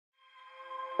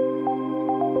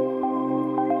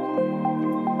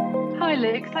Hi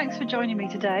Luke, thanks for joining me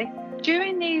today.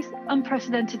 During these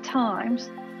unprecedented times,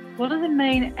 what are the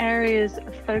main areas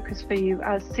of focus for you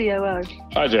as COO?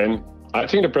 Hi Jane. I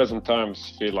think the present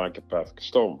times feel like a perfect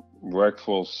storm.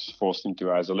 Workforce forced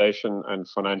into isolation and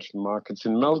financial markets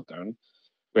in meltdown.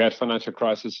 We had financial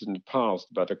crises in the past,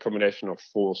 but a combination of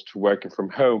forced working from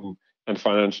home and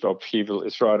financial upheaval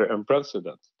is rather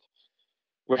unprecedented.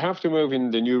 We have to move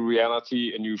in the new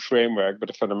reality, a new framework, but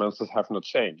the fundamentals have not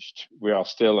changed. We are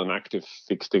still an active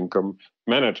fixed income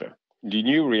manager. The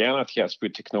new reality has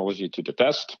put technology to the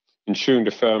test. Ensuring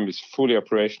the firm is fully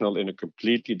operational in a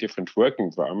completely different working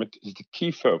environment is the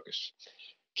key focus.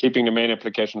 Keeping the main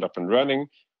applications up and running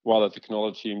while the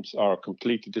technology teams are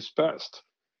completely dispersed.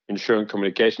 Ensuring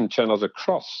communication channels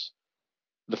across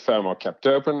the firm are kept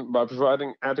open by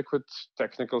providing adequate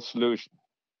technical solutions.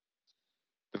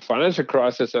 The financial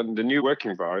crisis and the new working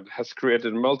environment has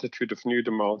created a multitude of new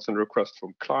demands and requests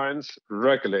from clients,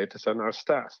 regulators, and our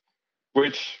staff,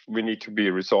 which we need to be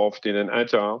resolved in an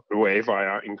agile way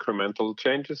via incremental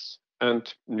changes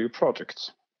and new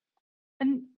projects.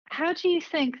 And how do you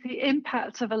think the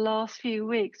impacts of the last few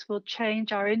weeks will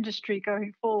change our industry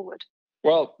going forward?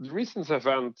 Well, the recent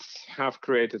events have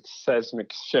created a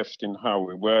seismic shift in how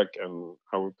we work and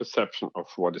our perception of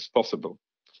what is possible.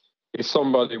 If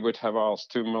somebody would have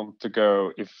asked 2 months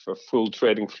ago if a full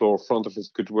trading floor front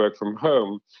office could work from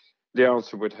home, the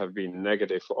answer would have been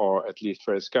negative or at least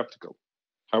very skeptical.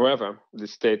 However,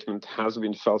 this statement has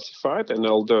been falsified, and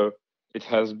although it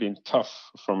has been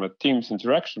tough from a team's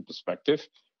interaction perspective,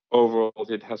 overall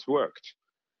it has worked.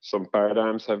 Some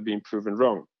paradigms have been proven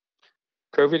wrong.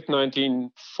 COVID-19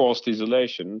 forced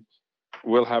isolation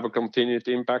will have a continued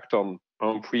impact on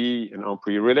employee and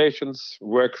employee relations,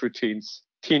 work routines,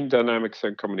 team dynamics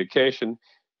and communication,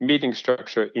 meeting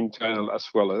structure, internal as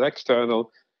well as external,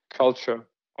 culture,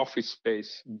 office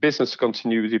space, business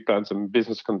continuity plans and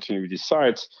business continuity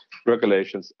sites,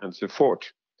 regulations, and so forth.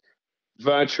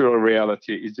 Virtual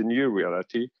reality is the new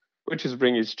reality, which is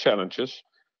bringing its challenges,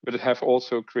 but it have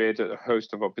also created a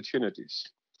host of opportunities.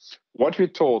 What we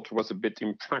thought was a bit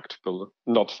impractical,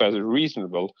 not very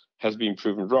reasonable, has been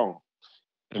proven wrong.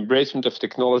 Embracement of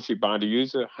technology by the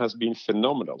user has been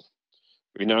phenomenal.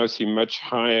 We now see much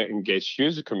higher engaged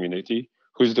user community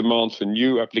whose demand for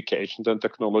new applications and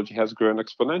technology has grown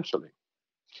exponentially.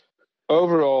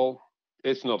 Overall,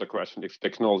 it's not a question if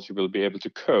technology will be able to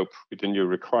cope with the new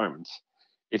requirements.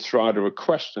 It's rather a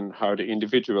question how the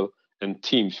individual and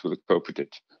teams will cope with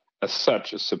it. As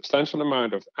such, a substantial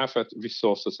amount of effort,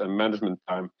 resources, and management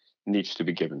time needs to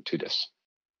be given to this.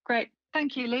 Great.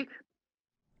 Thank you, Luke.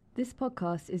 This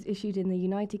podcast is issued in the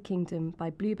United Kingdom by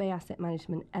BlueBay Asset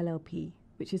Management LLP,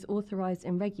 which is authorised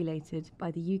and regulated by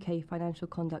the UK Financial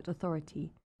Conduct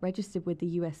Authority, registered with the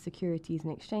US Securities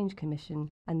and Exchange Commission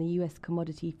and the US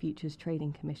Commodity Futures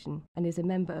Trading Commission, and is a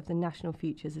member of the National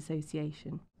Futures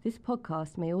Association. This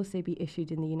podcast may also be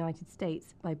issued in the United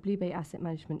States by BlueBay Asset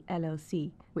Management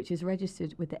LLC, which is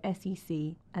registered with the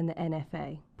SEC and the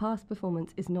NFA. Past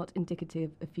performance is not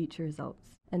indicative of future results.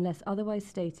 Unless otherwise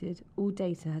stated, all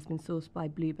data has been sourced by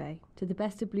BlueBay. To the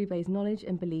best of BlueBay's knowledge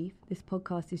and belief, this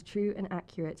podcast is true and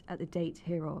accurate at the date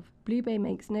hereof. BlueBay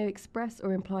makes no express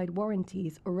or implied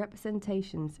warranties or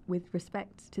representations with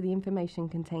respect to the information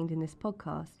contained in this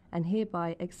podcast, and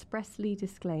hereby expressly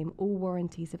disclaim all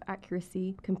warranties of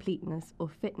accuracy, completeness, or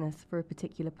fitness for a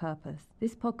particular purpose.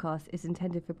 This podcast is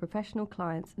intended for professional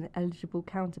clients and eligible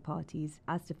counterparties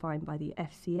as defined by the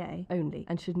FCA only,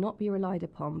 and should not be relied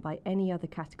upon by any other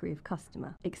category of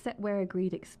customer. Except where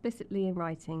agreed explicitly in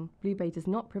writing, BlueBay does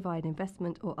not provide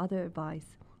investment or other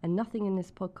advice, and nothing in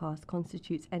this podcast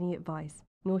constitutes any advice,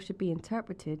 nor should be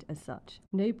interpreted as such.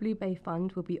 No BlueBay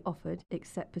fund will be offered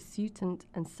except pursuant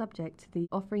and subject to the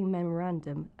offering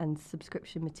memorandum and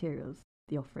subscription materials.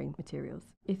 The offering materials.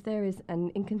 If there is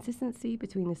an inconsistency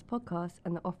between this podcast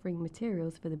and the offering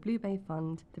materials for the BlueBay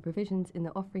fund, the provisions in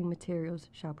the offering materials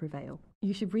shall prevail.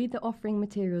 You should read the offering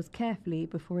materials carefully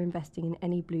before investing in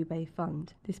any BlueBay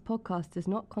fund. This podcast does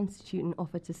not constitute an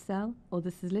offer to sell or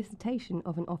the solicitation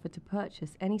of an offer to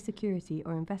purchase any security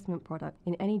or investment product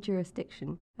in any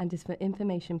jurisdiction, and is for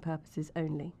information purposes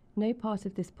only. No part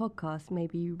of this podcast may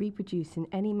be reproduced in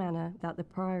any manner without the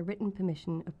prior written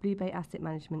permission of BlueBay Asset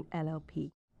Management LLP.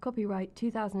 Copyright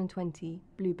 2020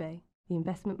 BlueBay. The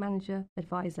investment manager,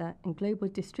 advisor, and global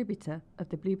distributor of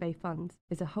the BlueBay funds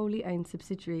is a wholly owned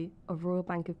subsidiary of Royal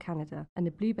Bank of Canada, and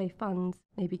the BlueBay funds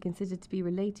may be considered to be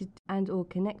related and/or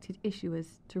connected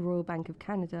issuers to Royal Bank of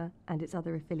Canada and its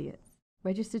other affiliates.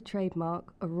 Registered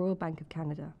trademark of Royal Bank of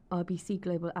Canada. RBC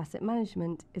Global Asset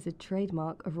Management is a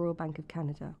trademark of Royal Bank of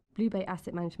Canada. Blue Bay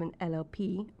Asset Management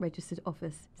LLP, registered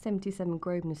office 77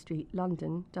 Grosvenor Street,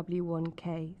 London,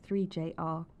 W1K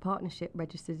 3JR, partnership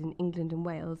registered in England and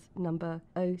Wales, number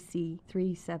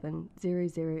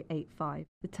OC370085.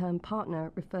 The term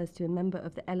partner refers to a member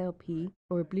of the LLP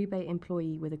or a Blue Bay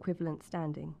employee with equivalent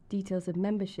standing. Details of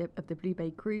membership of the Blue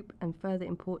Bay Group and further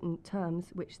important terms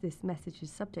which this message is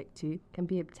subject to can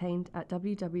be obtained at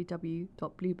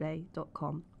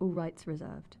www.bluebay.com. All rights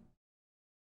reserved.